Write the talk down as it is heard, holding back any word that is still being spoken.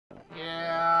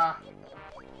Yeah.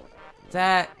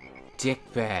 That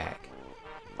dickbag.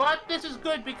 But this is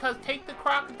good because take the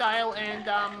crocodile and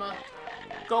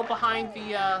go behind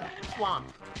the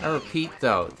swamp. I repeat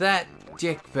though, that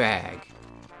dickbag.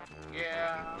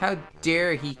 Yeah. How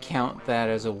dare he count that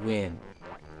as a win?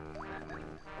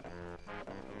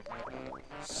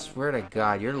 Swear to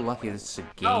God, you're lucky this is a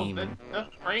game. Oh, the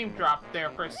frame dropped there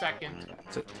for a second.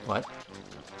 What?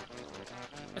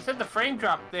 I said the frame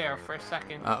dropped there for a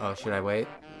second. Uh-oh, should I wait?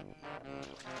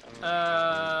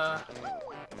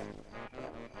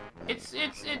 It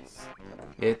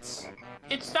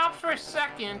stopped for a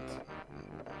second.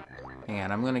 Hang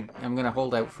on, I'm gonna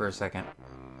hold out for a second.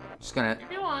 If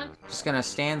you want. Just gonna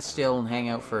stand still and hang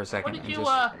out for a second. What did you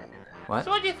What?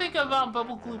 So what do you think of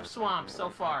Bubble Gloop Swamp so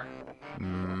far?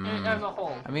 As a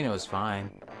whole. I mean, it was fine.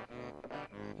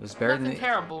 It was better than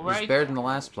terrible, right? It was better than the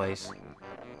last place.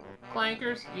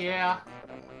 Clankers, yeah.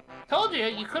 Told you,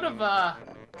 you could have.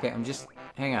 Okay,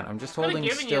 hang on. I'm just holding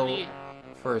still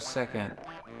for a second.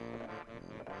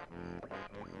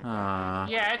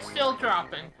 Yeah, it's still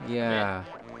dropping. Yeah.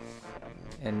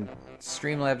 And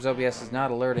Streamlabs OBS is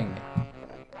not alerting me.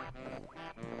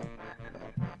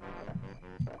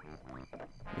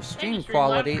 Your stream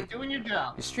quality. You're doing your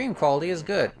job. Your stream quality is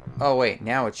good. Oh wait,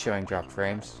 now it's showing dropped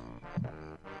frames.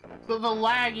 So the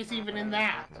lag is even in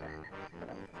that.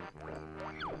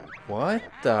 What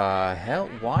the hell?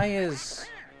 Why is...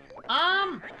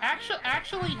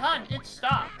 Actually, hun, it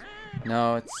stopped.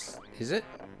 No, is it?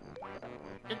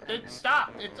 It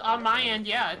stopped. It's on my end,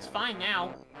 yeah, it's fine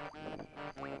now.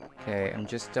 Okay, I'm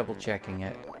just double checking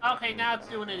it. Okay, now it's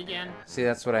doing it again. See,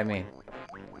 that's what I mean.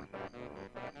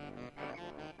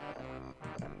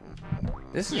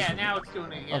 This is... Yeah, now it's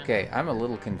doing it again. Okay, I'm a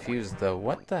little confused though.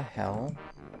 What the hell?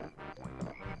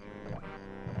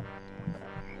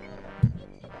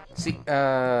 See,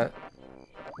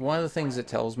 one of the things it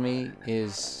tells me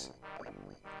is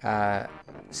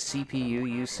CPU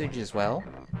usage as well.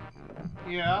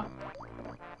 Yeah.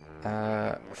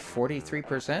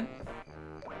 43%?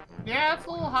 Yeah, it's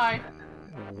a little high.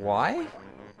 Why?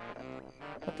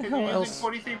 What the hell else?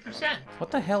 43%.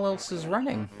 What the hell else is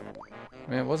running? I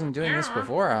mean, it wasn't doing this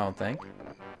before, I don't think.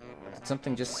 Did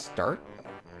something just start?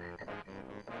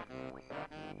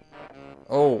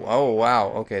 Oh, wow.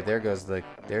 Okay, there goes the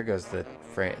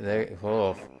frame. There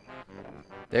goes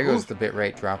the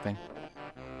bitrate dropping.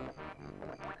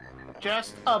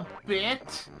 Just a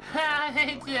bit. Ha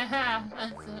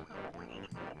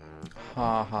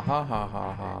ha ha ha ha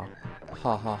ha.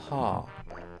 Ha ha ha.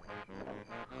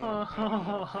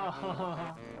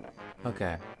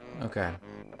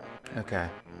 Okay.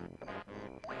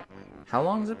 How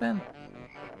long has it been?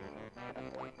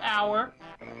 Hour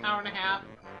and a half.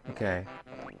 Okay.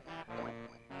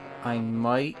 I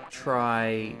might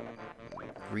try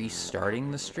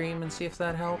restarting the stream and see if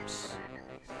that helps.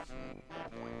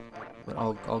 But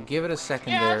I'll give it a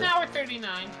second there. Yeah, it's hour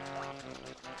 39.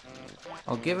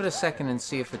 I'll give it a second and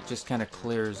see if it just kind of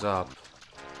clears up.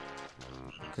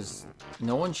 Because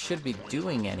no one should be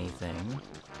doing anything.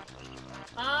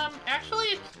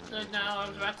 Actually, no, I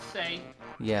was about to say.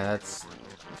 Yeah, that's...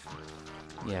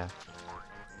 Yeah.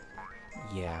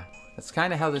 Yeah. That's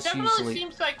kind of how this usually... It definitely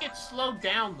seems like it's slowed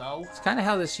down, though. It's kind of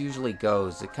how this usually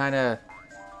goes. It kind of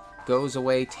goes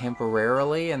away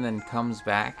temporarily and then comes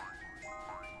back.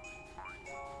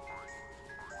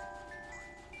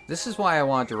 This is why I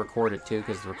wanted to record it, too,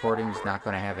 because the recording is not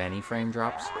going to have any frame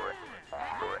drops.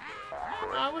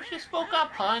 I wish you spoke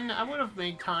up, hun. I would have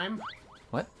made time.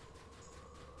 What?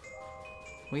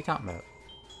 What are you talking about?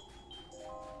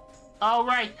 Oh,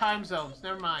 right. Time zones.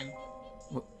 Never mind.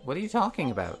 What are you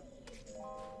talking about?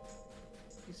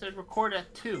 You said record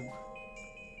at 2.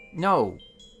 No.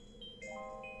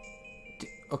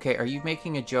 Okay, are you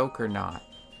making a joke or not?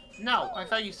 No, I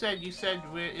thought you said this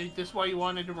is why you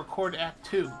wanted to record at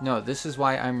 2. No, this is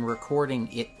why I'm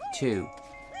recording it too.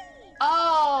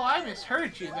 Oh, I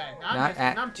misheard you then. Not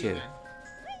at 2.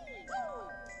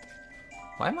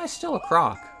 Why am I still a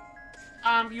croc?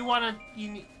 You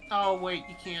need... Oh, wait,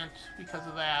 you can't because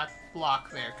of that block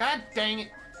there. God dang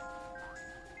it.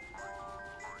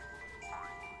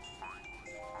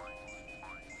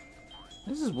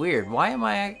 This is weird. Why am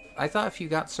I thought if you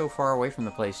got so far away from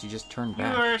the place, you just turned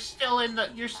back. You're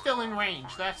still in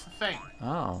range. That's the thing.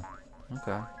 Oh,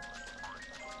 okay.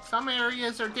 Some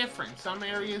areas are different. Some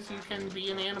areas you can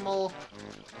be an animal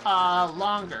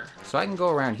longer. So I can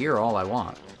go around here all I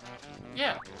want.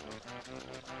 Yeah.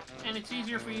 And it's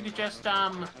easier for you to just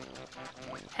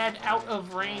head out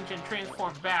of range and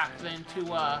transform back than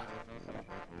to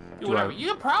do whatever. You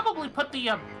could probably put the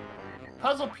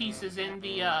puzzle pieces in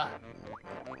the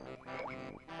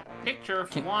picture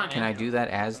if you want it. Can I do that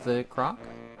as the croc?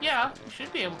 Yeah, you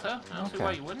should be able to. I don't see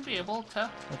why you wouldn't be able to.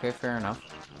 Okay, fair enough.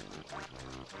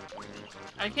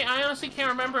 I honestly can't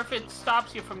remember if it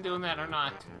stops you from doing that or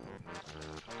not.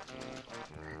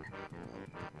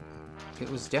 It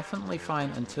was definitely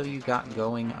fine until you got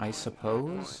going, I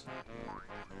suppose.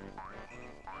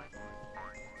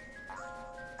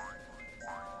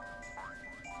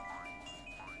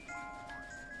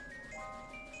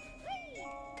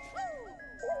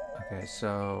 Okay,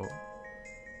 so...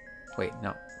 Wait,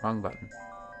 no, wrong button.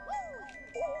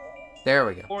 There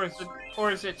we go.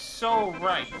 Or is it so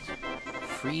right?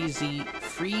 Freezy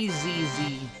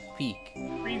peak.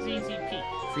 Freezy peak.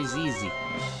 Freezy.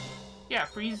 Yeah,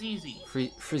 Freezy.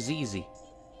 Freezy.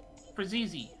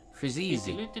 Freezy.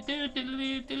 Freezy.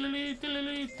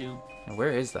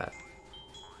 Where is that?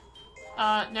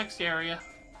 Next area.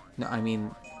 No, I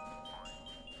mean...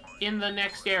 In the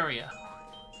next area.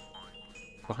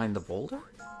 Behind the boulder?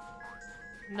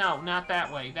 No, not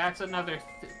that way. That's another...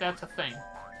 that's a thing.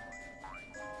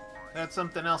 That's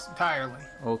something else entirely.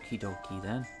 Okie dokie,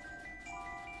 then.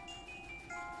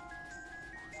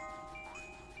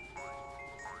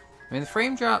 I mean, the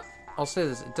frame drop, I'll say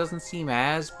this, it doesn't seem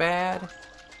as bad.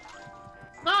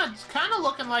 No, it's kind of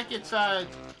looking like it's,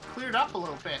 cleared up a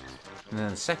little bit. And then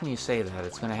the second you say that,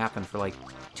 it's going to happen for, like,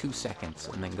 2 seconds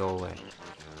and then go away.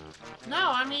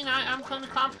 No, I mean, I'm going to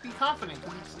be confident,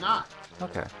 because it's not.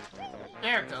 Okay.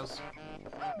 There it goes.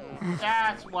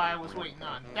 That's why I was waiting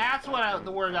on. That's what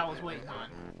the word I was waiting on.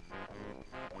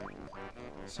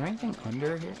 Is there anything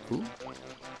under here? Ooh.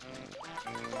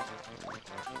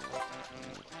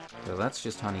 So that's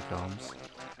just honeycombs.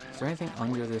 Is there anything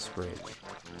under this bridge?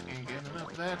 Ain't getting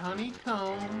up that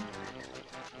honeycomb.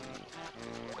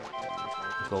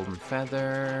 Golden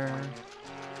feather.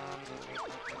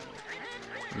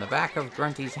 In the back of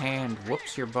Grunty's hand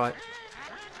whoops your butt.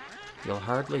 You'll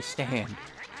hardly stand.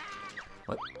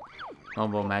 What?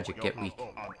 Elbow magic, get weak.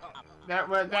 That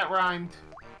rhymed.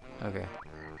 Okay.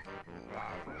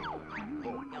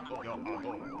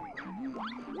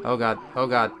 Oh god, oh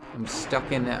god. I'm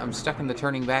stuck in the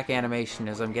turning back animation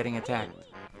as I'm getting attacked.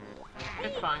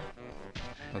 It's fine.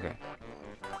 Okay.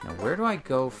 Now where do I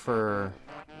go for...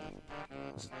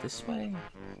 Is it this way?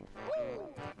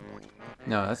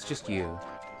 No, that's just you.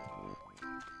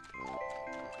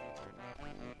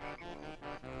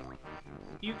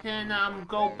 You can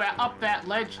go up that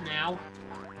ledge now.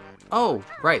 Oh,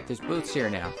 right, there's boots here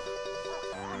now.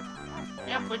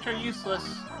 Yep, which are useless.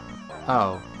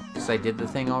 Oh, because I did the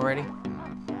thing already?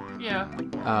 Yeah.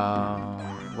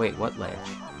 Wait, what ledge?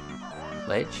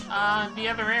 Ledge? The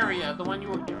other area, the one you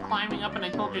were climbing up and I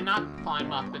told you not to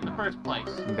climb up in the first place.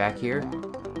 Back here?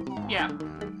 Yeah,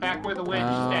 back where the wedge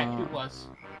statue was.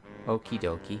 Okie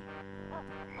dokie.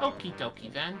 Okie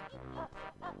dokie then.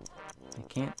 I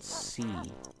can't see.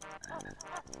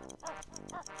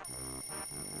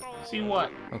 See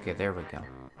what? Okay, there we go.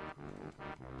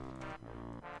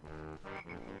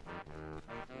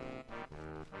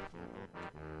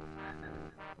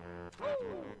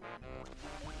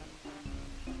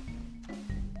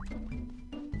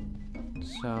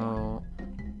 So...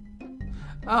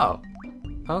 Oh!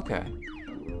 Okay.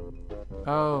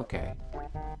 Okay.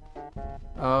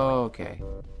 Okay.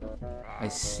 I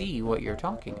see what you're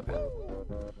talking about.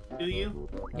 Do you?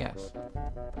 Yes.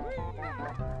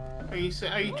 Are you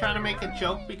trying to make a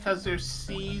joke because there's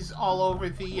C's all over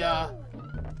the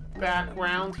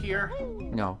background here?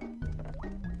 No.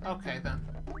 Okay then.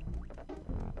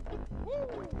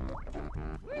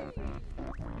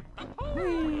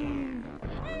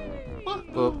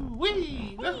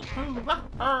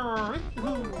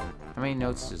 How many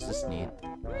notes does this need?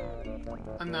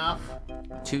 Enough.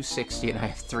 260 and I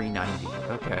have 390.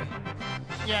 Okay.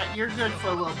 Yeah, you're good for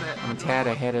a little bit. I'm a tad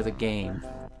ahead of the game.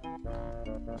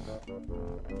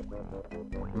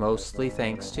 Mostly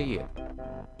thanks to you.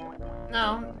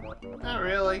 No, not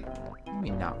really. I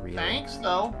mean, not really. Thanks,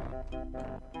 though.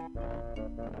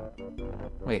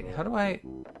 Wait, how do I...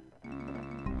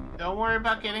 Don't worry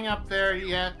about getting up there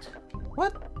yet.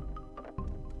 What?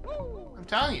 I'm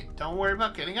telling you, don't worry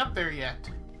about getting up there yet.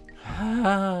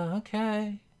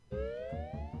 Okay.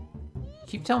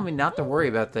 Keep telling me not to worry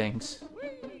about things.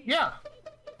 Yeah,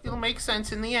 it'll make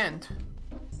sense in the end.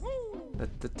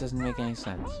 That doesn't make any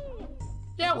sense.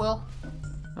 Yeah, it will.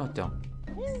 Oh, don't.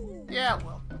 Yeah, it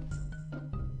will.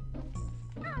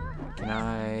 Can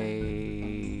I...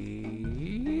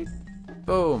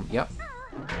 Boom. Yep.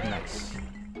 Nice.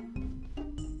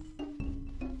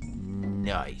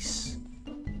 Nice.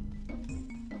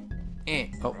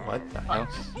 Oh, what the hell?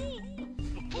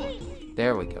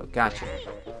 There we go. Gotcha.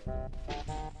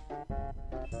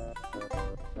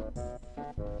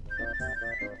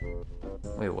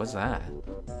 Wait, what's that?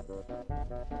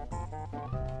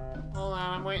 Hold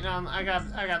on, I'm waiting on. I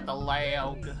got the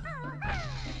lag.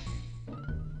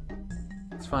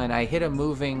 It's fine. I hit a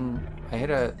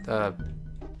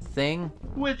thing.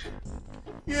 Which?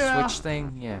 Yeah. Switch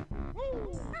thing. Yeah.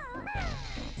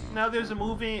 Now there's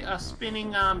a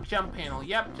spinning jump panel.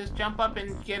 Yep, just jump up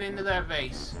and get into that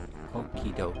vase.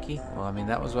 Okie dokie. Well, I mean,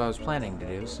 that was what I was planning to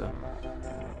do, so.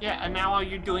 Yeah, and now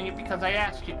you're doing it because I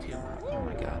asked you to. Oh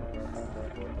my god.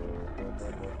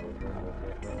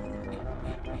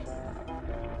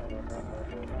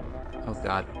 Oh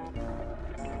god.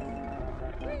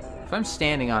 If I'm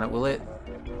standing on it, will it?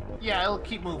 Yeah, it'll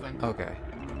keep moving. Okay.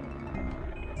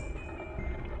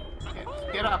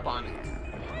 Get up on it.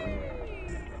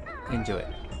 Into it.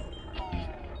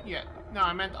 Yeah. No,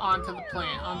 I meant onto the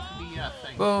plant, onto the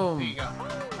thing. Boom. There you go.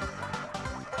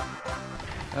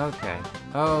 Okay.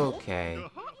 Okay.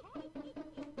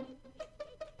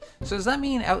 So does that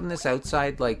mean out in this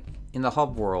outside, like, in the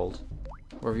hub world,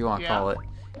 whatever you want to call it,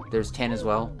 there's 10 as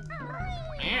well?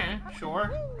 Yeah,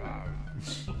 sure.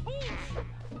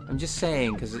 I'm just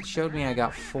saying, because it showed me I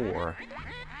got 4.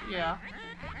 Yeah.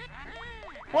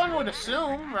 One would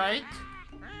assume, right?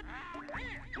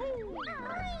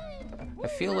 I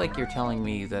feel like you're telling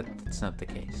me that it's not the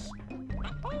case.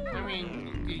 I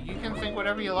mean, you can think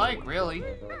whatever you like, really.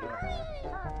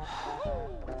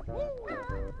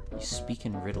 You speak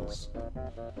in riddles.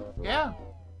 Yeah,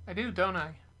 I do, don't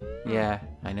I? Yeah,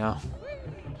 I know.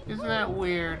 Isn't that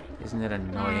weird? Isn't it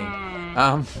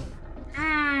annoying?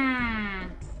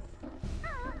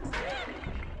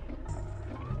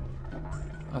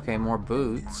 Okay, more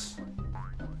boots.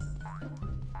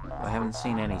 I haven't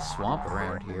seen any swamp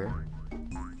around here.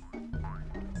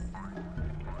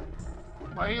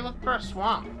 Why are you looking for a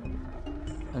swamp?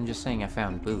 I'm just saying I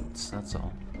found boots, that's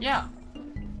all. Yeah.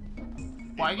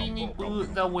 Why do you need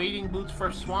the wading boots for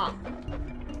a swamp?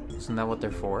 Isn't that what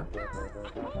they're for?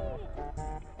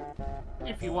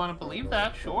 If you want to believe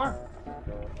that, sure.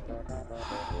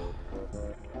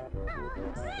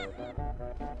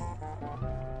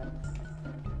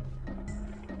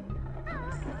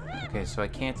 Okay, so I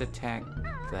can't attack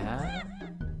that?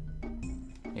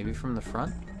 Maybe from the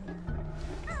front?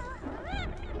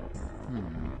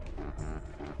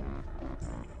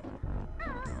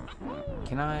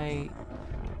 Can I...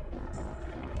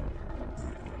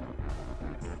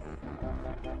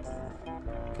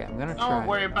 Okay, I'm gonna try... Don't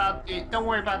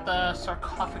worry about the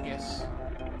sarcophagus.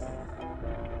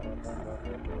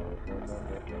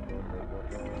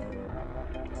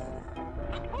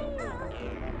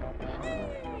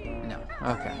 No.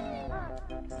 Okay.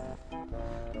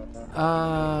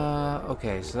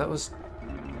 Okay, so that was...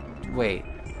 Wait.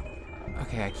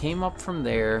 Okay, I came up from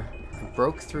there, I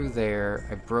broke through there,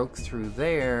 I broke through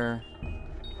there,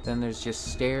 then there's just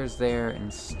stairs there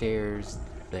and stairs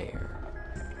there.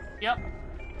 Yep.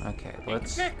 Okay,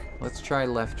 let's try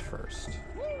left first.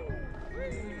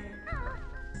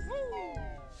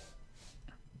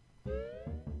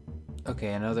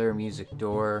 Okay, another music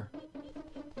door.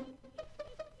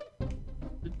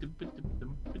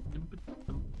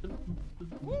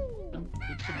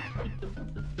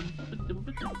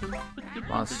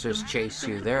 Monsters chase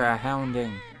you. They're a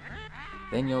hounding.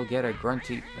 Then you'll get a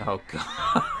grunty... Oh,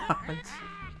 God.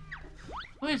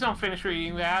 Please don't finish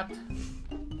reading that.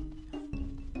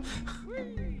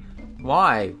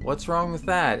 Why? What's wrong with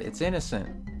that? It's innocent.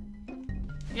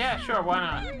 Yeah, sure, why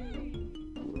not?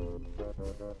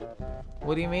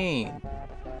 What do you mean?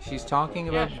 She's talking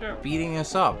about beating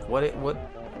us up. What?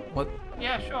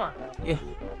 Yeah, sure. Yeah.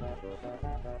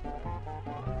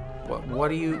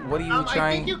 What are you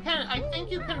trying? I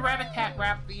think you can rat-a-tat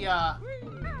wrap the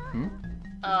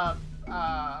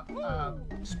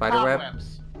spider web?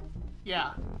 Webs.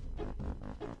 Yeah.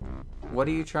 What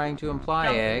are you trying to imply,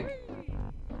 Egg?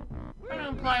 I'm trying to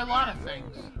imply a lot of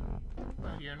things.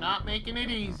 But you're not making it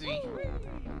easy.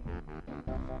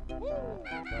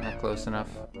 Not close enough.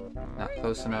 Not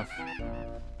close enough.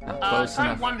 Not close try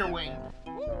enough. Wonder Wing.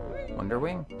 Wonder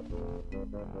Wing?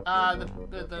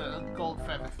 The gold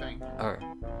feather thing. Okay.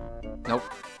 Nope.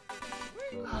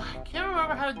 I can't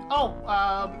remember how to... Oh,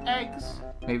 eggs.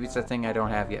 Maybe it's a thing I don't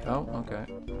have yet. Oh, okay.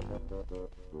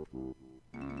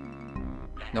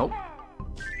 Nope.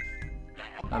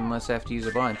 Unless I have to use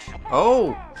a bunch.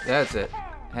 Oh! That's it.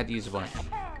 Had to use a bunch.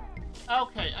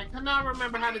 Okay, I cannot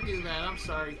remember how to do that. I'm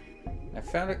sorry. I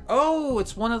found it. Oh!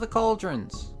 It's one of the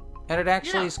cauldrons. And it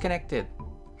actually is connected.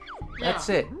 That's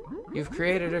it. You've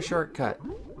created a shortcut.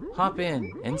 Hop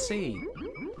in and see.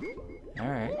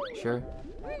 Alright, sure.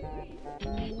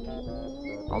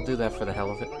 I'll do that for the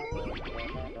hell of it.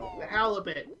 The hell of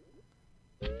it.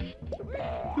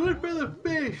 Good for the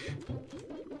fish.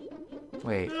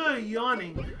 Wait.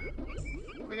 Yawning.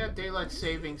 I got daylight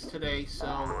savings today,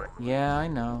 so... Yeah, I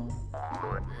know.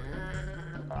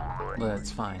 But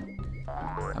it's fine.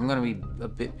 I'm gonna be a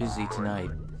bit busy tonight.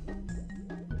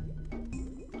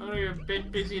 Oh, you're a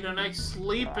bit busy tonight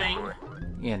sleeping.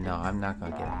 Yeah, no, I'm not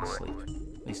gonna get any sleep.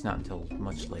 At least not until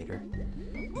much later.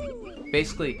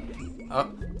 Basically,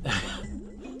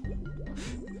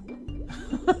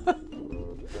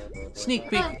 sneak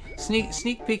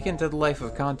peek into the life of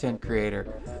a content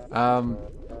creator.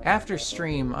 After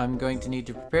stream, I'm going to need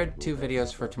to prepare 2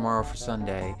 videos for tomorrow for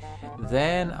Sunday.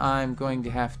 Then I'm going to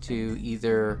have to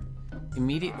either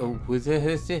immediately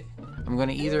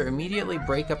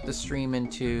break up the stream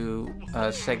into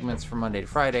segments from Monday to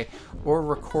Friday, or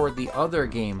record the other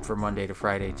game for Monday to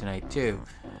Friday tonight too.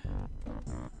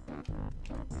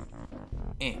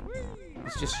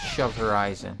 Let's just shove her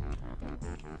eyes in.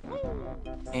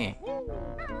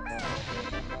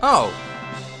 Oh!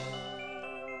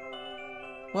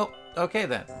 Well, okay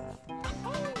then.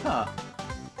 Huh.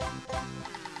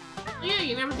 Yeah,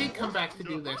 you never did come back to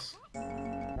do this.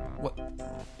 What?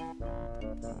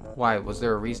 Why? Was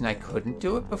there a reason I couldn't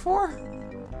do it before?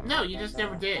 No, you just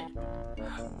never did.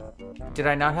 Did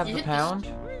I not have the pound?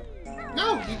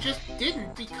 No, you just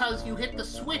didn't because you hit the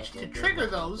switch to trigger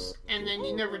those, and then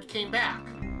you never came back.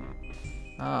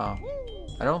 Oh.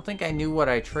 I don't think I knew what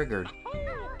I triggered.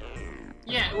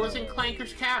 Yeah, it was in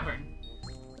Clanker's Cavern.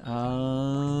 Oh,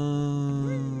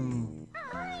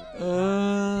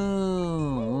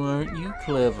 aren't you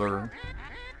clever?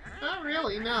 Not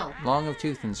really, no. Long of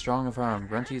tooth and strong of arm.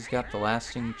 Grunty's got the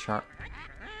lasting charm.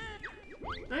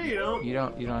 No, you don't. You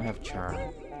don't have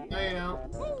charm. No, you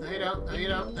don't. No, you don't. No, you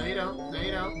don't. No, you don't. No,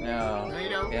 you don't. No. No, you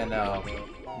don't. Yeah, no.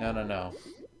 No.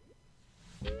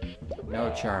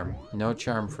 No charm. No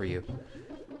charm for you.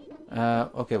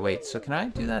 Okay, wait. So can I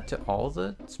do that to all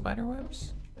the spider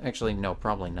webs? Actually, no,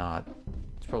 probably not.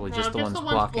 It's probably just the ones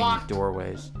blocking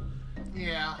doorways.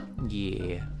 Yeah.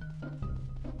 Yeah.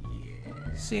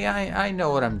 See, I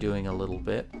know what I'm doing a little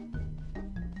bit.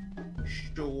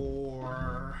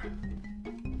 Sure.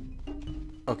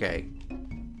 Okay.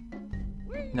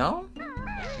 No?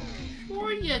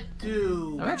 Sure you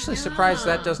do. I'm actually surprised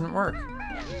that doesn't work.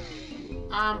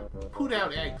 Put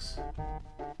out eggs.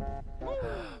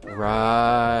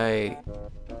 Right.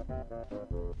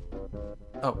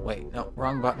 Oh, wait. No,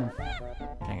 wrong button.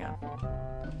 Hang on.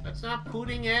 That's not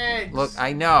putting eggs. Look,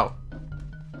 I know.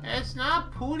 It's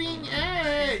not putting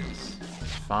eggs.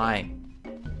 Fine.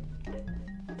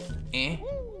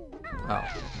 Oh.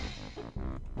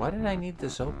 Why did I need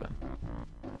this open?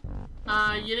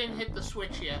 You didn't hit the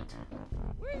switch yet.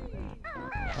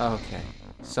 Okay.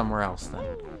 Somewhere else then.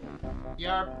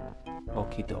 Yarp.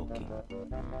 Okie dokie.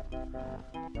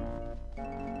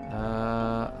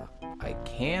 I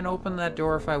can open that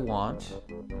door if I want,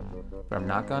 but I'm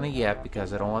not gonna yet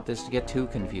because I don't want this to get too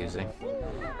confusing.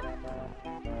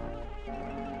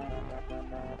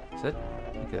 Is that?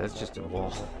 Okay, that's just a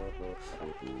wall.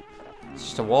 It's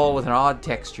just a wall with an odd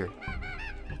texture.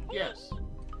 Yes.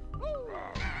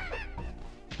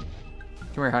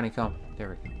 Come here, honeycomb. There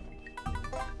we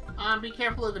go. Be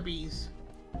careful of the bees.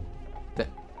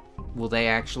 Will they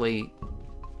actually?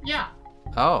 Yeah.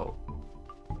 Oh.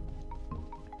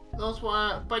 Those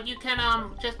one, but you can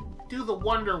just do the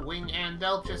Wonder Wing and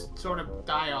they'll just sort of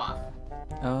die off.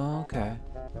 Okay.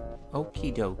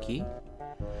 Okie dokie.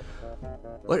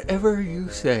 Whatever you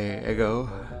say, Eggo.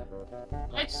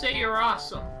 I'd say you're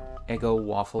awesome. Eggo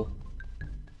waffle.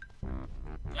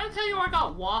 Did I tell you I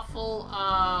got waffle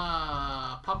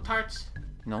Pop-Tarts?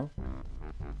 No.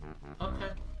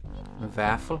 Okay.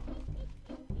 Waffle.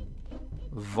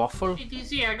 Waffle. Hey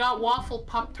DZ, I got waffle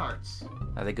Pop-Tarts.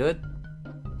 Are they good?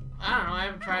 I don't know, I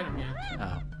haven't tried them yet.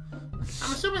 Oh.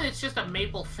 I'm assuming it's just a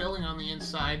maple filling on the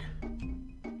inside.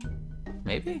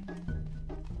 Maybe?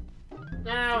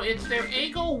 No, it's their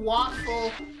Eggo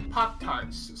waffle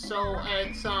Pop-Tarts. So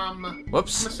it's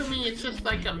Whoops. I'm assuming it's just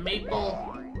like a maple.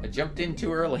 I jumped in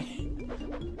too early.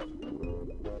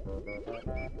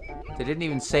 They didn't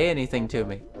even say anything to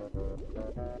me.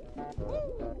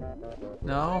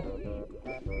 No?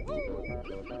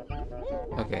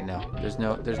 Okay, no. There's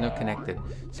no connected.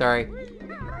 Sorry.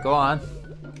 Go on.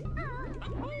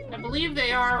 I believe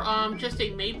they are just a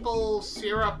maple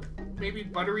syrup, maybe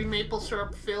buttery maple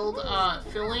syrup filled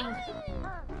filling,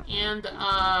 and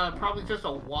probably just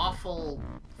a waffle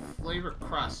flavored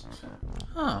crust.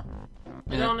 Huh.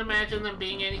 I don't imagine them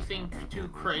being anything too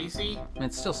crazy.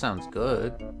 It still sounds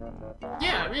good.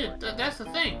 Yeah, I mean that's the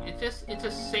thing. It's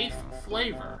a safe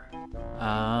flavor.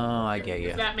 Oh, I get you.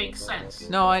 If that makes sense.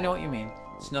 No, I know what you mean.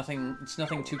 It's nothing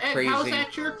too Ed, crazy. how's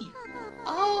that jerky?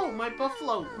 Oh, my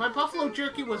buffalo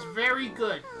jerky was very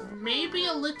good. Maybe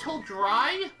a little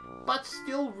dry, but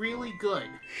still really good.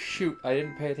 Shoot, I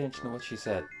didn't pay attention to what she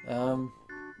said. Okay.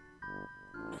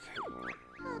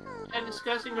 And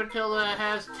disgusting Matilda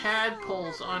has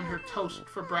tadpoles on her toast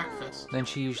for breakfast. Then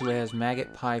she usually has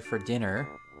maggot pie for dinner.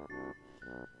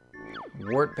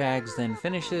 Wart bags then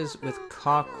finishes with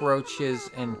cockroaches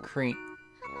and cream.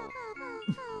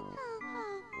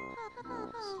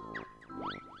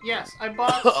 Yes, I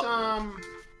bought some,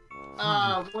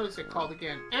 what is it called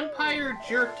again? Empire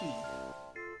Jerky.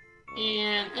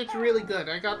 And it's really good.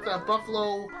 I got the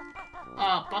buffalo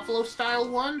style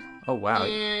one. Oh, wow.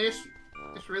 And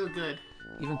it's really good.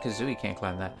 Even Kazooie can't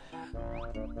climb that.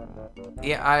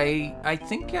 Yeah, I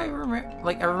think I remember,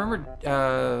 like, I remember,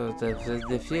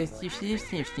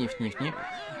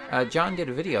 John did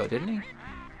a video, didn't he?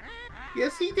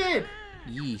 Yes, he did.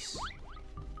 Yes.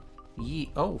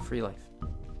 Oh, free life.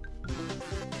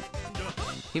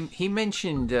 He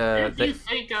mentioned, If that... you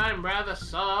think I'm rather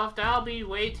soft, I'll be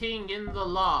waiting in the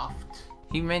loft.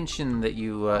 He mentioned that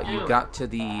you got to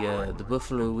the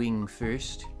buffalo wing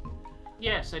first.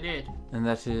 Yes, I did. And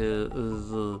that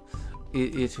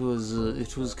it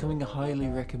was coming highly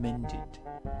recommended.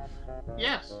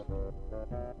 Yes.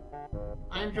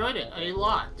 I enjoyed it a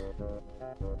lot.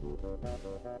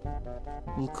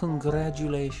 Well,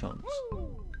 congratulations.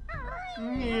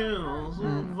 Yes,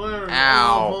 very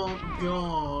Ow.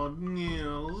 avant-garde,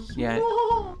 yes. Yeah.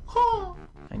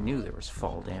 I knew there was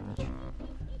fall damage.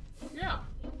 Yeah.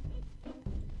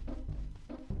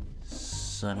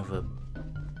 Son of a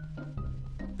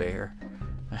bear.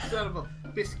 Instead of a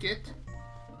biscuit.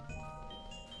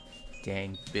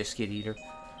 Dang biscuit eater.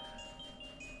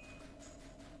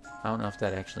 I don't know if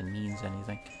that actually means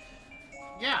anything.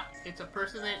 Yeah, it's a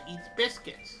person that eats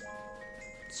biscuits.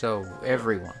 So,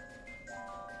 everyone.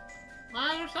 Well,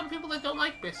 there's some people that don't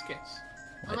like biscuits.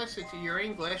 What? Unless it's your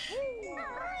English.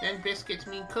 Then biscuits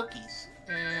mean cookies.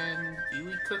 And do you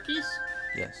eat cookies?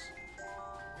 Yes.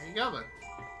 There you go then.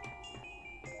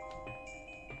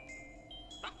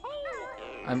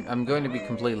 I'm going to be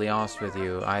completely honest with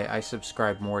you. I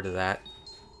subscribe more to that.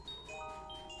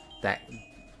 That.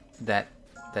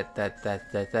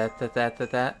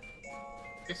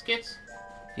 Biscuits?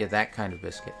 Yeah, that kind of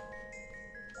biscuit.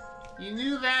 You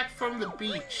knew that from the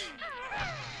beach.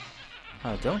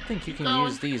 I don't think you can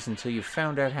use these until you've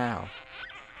found out how.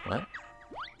 What?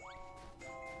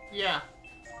 Yeah.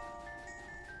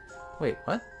 Wait,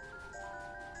 what?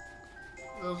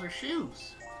 Those are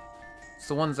shoes. It's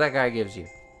the ones that guy gives you.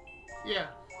 Yeah.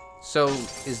 So,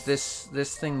 is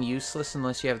this thing useless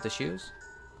unless you have the shoes?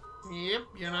 Yep,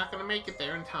 you're not gonna make it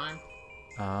there in time.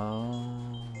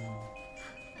 Oh.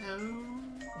 Oh.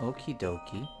 Okie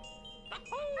dokie.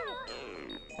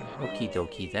 Okie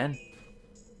dokie then.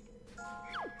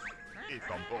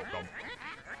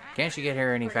 Can't you get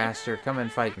here any faster? Come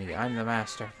and fight me. I'm the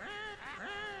master.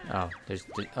 Oh, there's...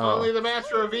 Only the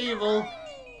master of evil.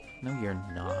 No, you're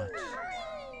not.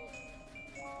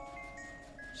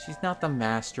 She's not the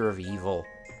master of evil.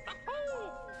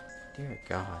 Dear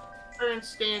God. Current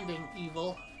standing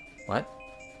evil. What?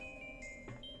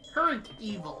 Current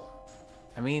evil.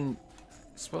 I mean,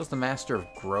 I suppose the master of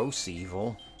gross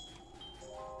evil.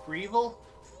 Grievel?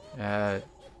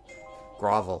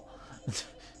 Grovel.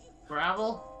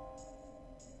 Gravel?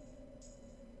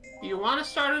 Do you want to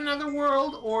start another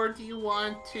world, or do you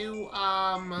want to,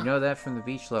 You know that from the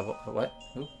beach level. What?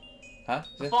 Who? Huh?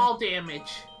 fall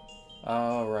damage.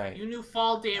 Oh, right. You knew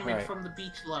fall damage Right. from the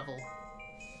beach level.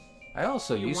 I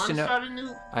also You used want to know... start a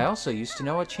new... I also used to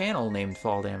know a channel named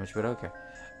Fall Damage, but okay.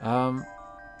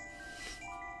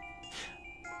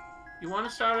 You want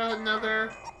to start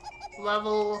another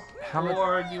level,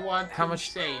 or do you want to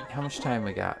save? How much time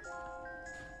we got?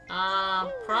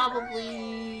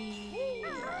 Probably...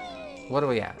 What are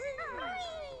we at?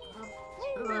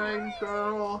 Time,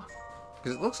 girl.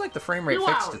 Because it looks like the frame rate 2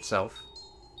 fixed hours. itself.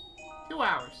 2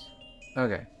 hours.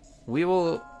 Okay. We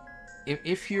will...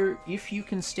 If you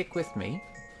can stick with me,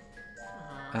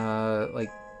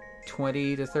 like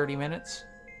 20 to 30 minutes?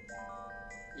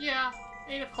 Yeah,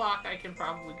 8 o'clock I can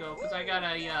probably go, because I got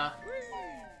Yeah,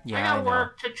 I got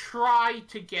work to try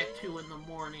to get to in the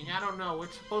morning. I don't know.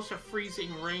 It's supposed to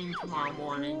freezing rain tomorrow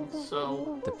morning,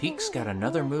 so... The Peak's got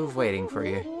another move waiting for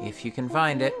you, if you can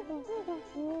find it.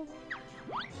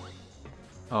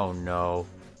 Oh no.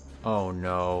 Oh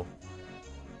no.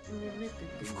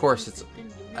 Of course it's...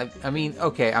 I mean,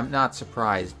 okay, I'm not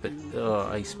surprised, but...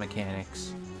 ice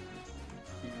mechanics.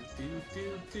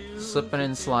 Slipping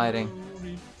and sliding.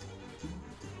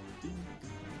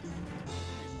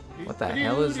 What the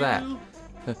hell is that?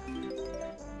 Okay,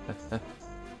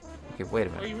 wait a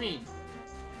What do minute. you mean?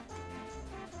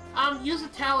 Use a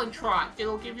talon trot.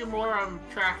 It'll give you more,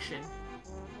 traction.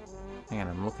 Hang on,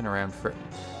 I'm looking around for...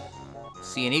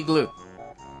 See an igloo.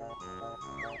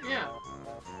 Yeah.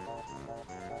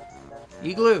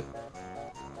 Igloo!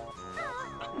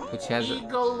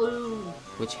 Eagaloo.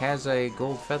 Which has a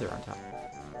gold feather on top.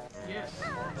 Yes.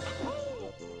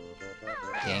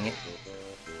 Dang it.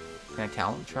 Can I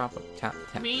talent trap?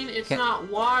 I mean, it's not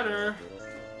water,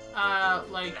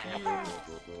 like you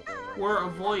were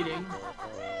avoiding.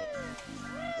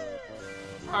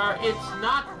 Or it's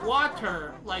not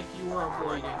water, like you were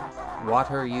avoiding. What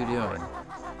are you doing?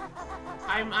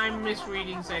 I'm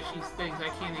misreading Zeshi's things. I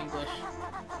can't English.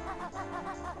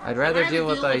 I'd rather deal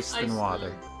with ice than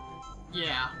water.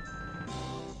 Yeah.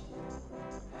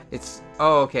 It's...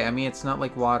 Oh, okay. I mean, it's not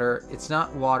like water. It's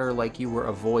not water like you were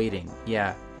avoiding.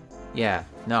 Yeah. Yeah.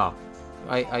 No.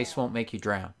 Ice won't make you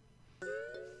drown.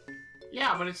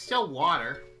 Yeah, but it's still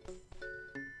water.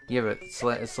 Yeah, but it's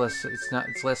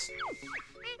less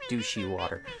douchey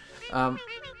water.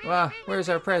 Well, where's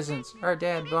our presents? Our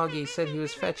dad, Boggy, said he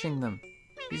was fetching them.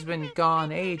 He's been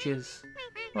gone ages.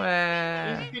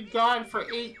 Well... He's been gone for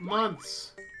 8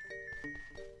 months.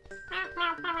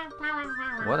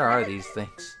 What are these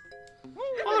things?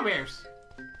 Polar bears.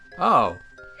 Oh.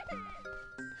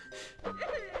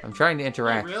 I'm trying to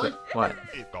interact. Oh, really? What?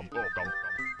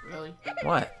 Really?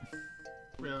 What?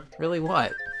 Really? Really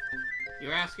what?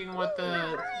 You're asking what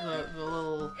the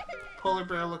little polar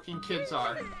bear looking kids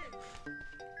are.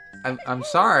 I'm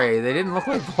sorry. They didn't look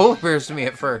like polar bears to me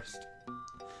at first.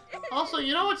 Also,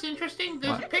 you know what's interesting?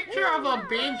 There's a picture of a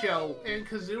Banjo and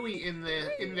Kazooie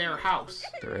in their house.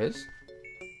 There is?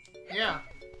 Yeah,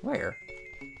 Where?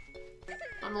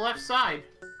 on the left side.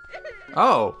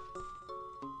 Oh.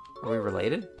 Are we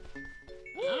related?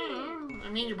 I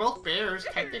mean, you're both bears,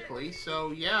 technically,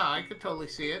 so yeah, I could totally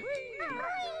see it.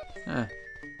 Huh.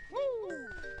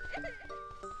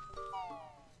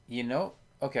 You know?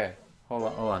 Okay. Hold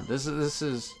on. This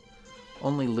is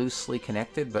only loosely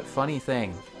connected, but funny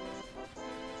thing.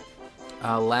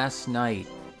 Last night,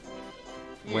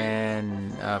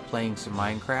 when playing some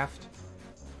Minecraft,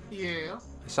 Yeah.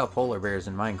 I saw polar bears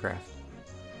in Minecraft.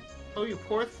 Oh, you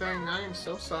poor thing, I am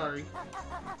so sorry.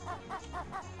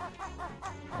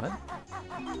 What?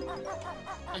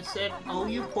 I said, oh,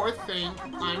 you poor thing,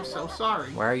 I'm so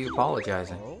sorry. Why are you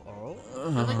apologizing?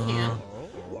 Because I can't.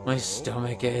 My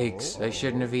stomach aches. I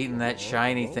shouldn't have eaten that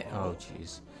shiny thing. Oh,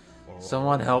 jeez.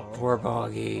 Someone help poor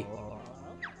Boggy.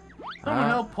 Someone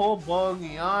help poor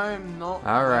Boggy, I'm not...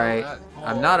 Alright.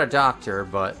 I'm not a doctor,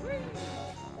 but...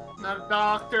 Not a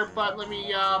doctor, but let me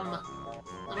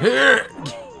Here!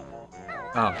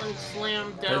 Oh. let me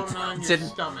slam down on your Didn't,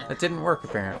 stomach. that didn't work,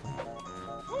 apparently.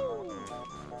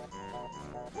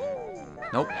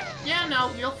 Nope. Yeah,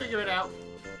 no, you'll figure it out.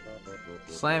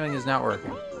 Slamming is not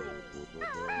working.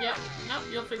 Yep, nope,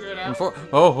 you'll figure it out.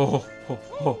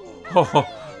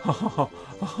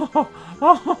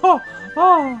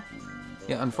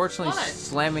 Yeah, unfortunately, What?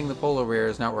 slamming the polar bear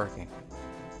is not working.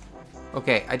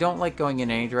 Okay, I don't like going in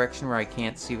any direction where I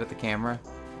can't see with the camera.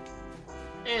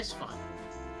 It's fun.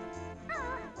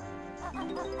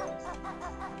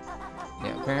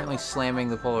 Yeah, apparently slamming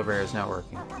the polar bear is not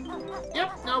working.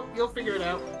 Yep, nope, you'll figure it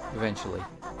out. Eventually.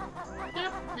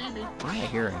 Yep, maybe. What am I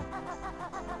hearing?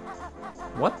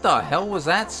 What the hell was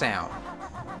that sound?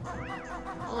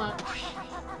 Hold on.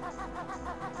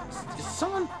 Is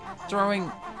someone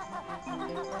throwing...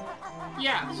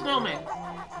 Yeah, snowman.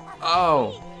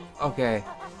 Oh, okay.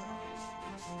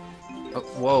 Oh,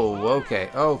 whoa, okay.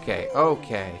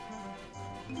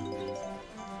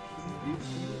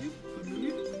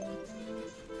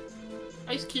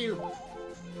 Ice cube.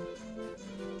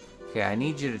 Okay, I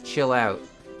need you to chill out.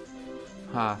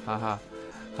 Ha ha ha.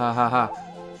 Ha ha ha.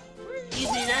 Easy,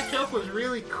 that joke was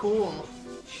really cool.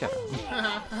 Shut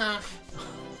up.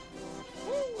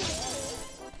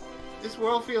 This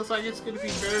world feels like it's gonna be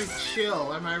very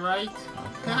chill, am I right?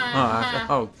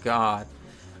 Oh god.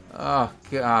 Oh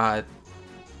god.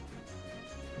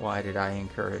 Why did I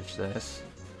encourage this?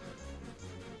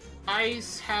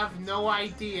 Ice have no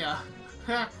idea.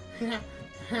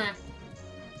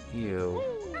 You.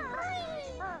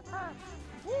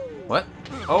 What?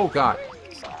 Oh god.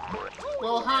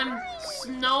 Well, hon,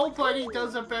 nobody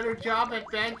does a better job at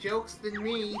bad jokes than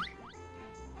me.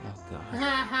 Oh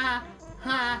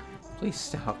god. Please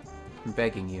stop. I'm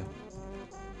begging you.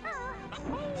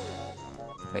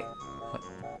 Wait. What?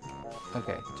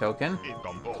 Okay. Token.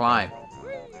 Climb.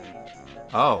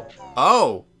 Oh.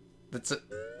 Oh! That's a...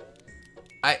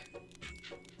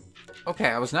 Okay,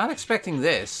 I was not expecting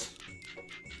this.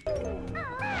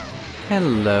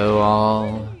 Hello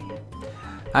all.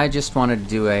 I just wanted to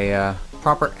do a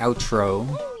proper outro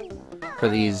for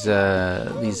these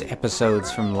episodes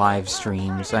from live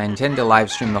streams. I intend to live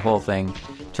stream the whole thing,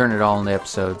 turn it all into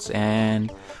episodes,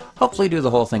 and hopefully do the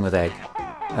whole thing with Egg.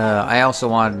 I also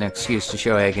wanted an excuse to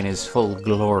show Egg in his full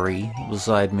glory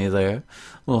beside me there.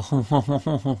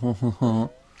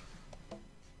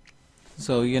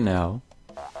 So, you know.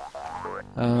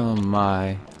 Oh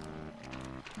my.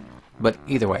 But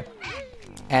either way,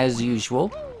 as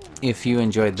usual, if you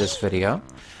enjoyed this video,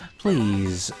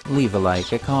 please leave a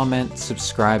like, a comment,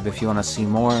 subscribe if you want to see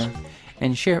more,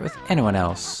 and share it with anyone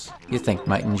else you think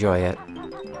might enjoy it.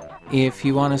 If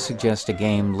you want to suggest a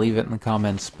game, leave it in the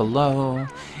comments below.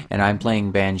 And I'm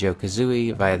playing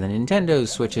Banjo-Kazooie via the Nintendo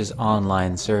Switch's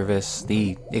online service,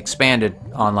 the expanded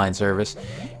online service,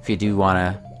 if you do want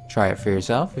to try it for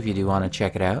yourself, if you do want to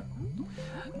check it out.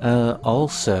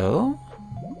 Also,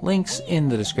 links in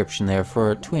the description there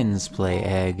for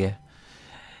TwinzPlayEgg.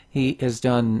 He has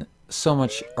done so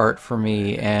much art for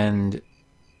me and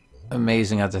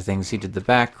amazing other things. He did the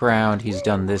background, he's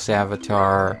done this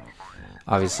avatar,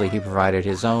 obviously he provided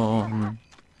his own,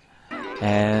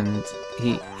 and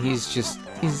he's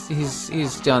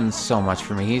done so much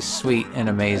for me. He's sweet and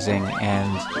amazing,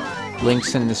 and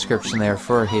links in the description there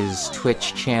for his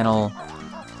Twitch channel.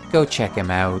 Go check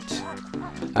him out.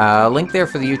 Link there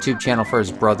for the YouTube channel for his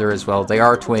brother as well. They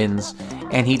are twins,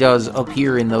 and he does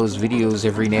appear in those videos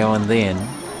every now and then.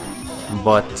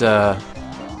 But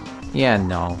yeah,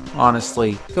 no.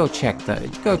 Honestly, go check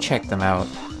them out.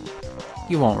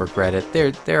 You won't regret it.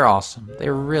 They're awesome.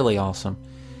 They're really awesome.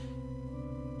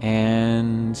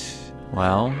 And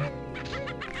well,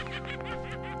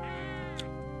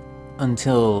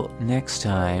 until next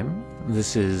time,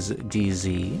 this is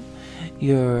DZ,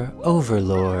 your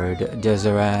overlord,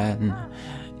 Deseran.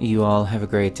 You all have a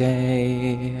great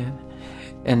day,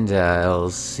 and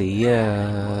I'll see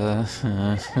ya.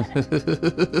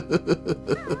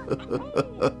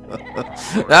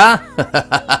 Ah!